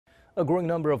A growing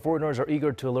number of foreigners are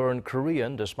eager to learn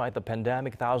Korean. Despite the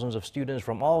pandemic, thousands of students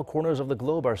from all corners of the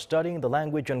globe are studying the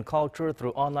language and culture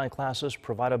through online classes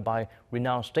provided by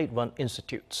renowned state-run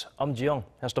institutes. Eum Ji-young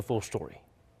has the full story.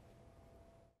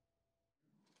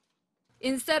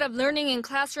 Instead of learning in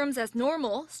classrooms as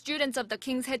normal, students of the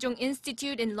King Sejong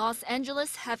Institute in Los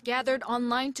Angeles have gathered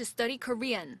online to study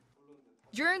Korean.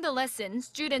 During the lesson,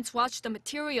 students watch the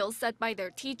materials set by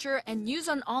their teacher and use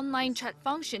an online chat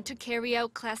function to carry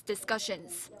out class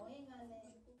discussions.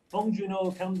 Bong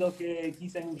Joon-ho 감독의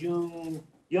기생 중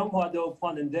영화도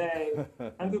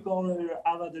봤는데 한국어를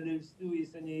알아들을 수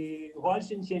있으니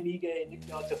훨씬 재미있게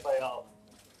느껴졌어요.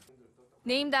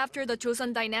 Named after the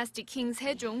Joseon Dynasty King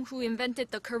Sejong, who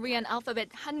invented the Korean alphabet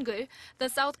Hangeul, the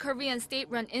South Korean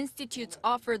state-run institutes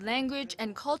offered language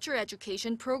and culture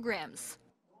education programs.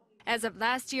 As of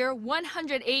last year,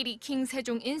 180 King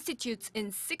Sejong Institutes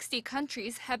in 60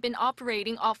 countries have been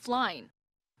operating offline.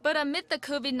 But amid the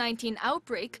COVID-19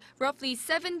 outbreak, roughly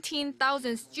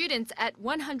 17,000 students at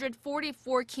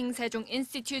 144 King Sejong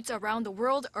Institutes around the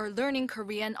world are learning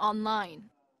Korean online.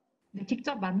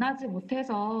 직접 만나지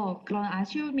못해서 그런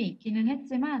아쉬움이 있기는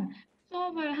했지만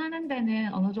수업을 하는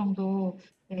데는 어느 정도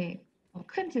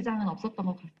큰 지장은 없었던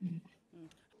것 같습니다.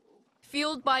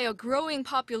 Fueled by a growing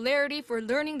popularity for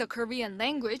learning the Korean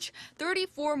language,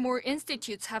 34 more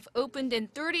institutes have opened in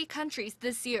 30 countries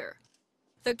this year.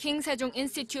 The King Sejong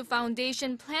Institute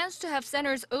Foundation plans to have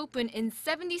centers open in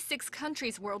 76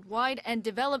 countries worldwide and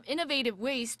develop innovative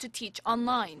ways to teach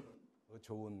online.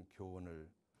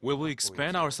 We will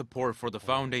expand our support for the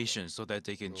foundation so that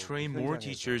they can train more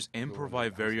teachers and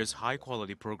provide various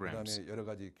high-quality programs.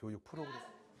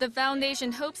 The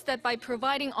foundation hopes that by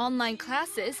providing online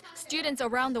classes, students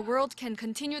around the world can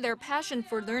continue their passion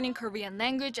for learning Korean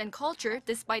language and culture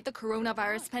despite the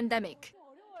coronavirus pandemic.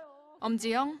 Eum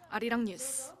Ji-young, Arirang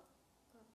News.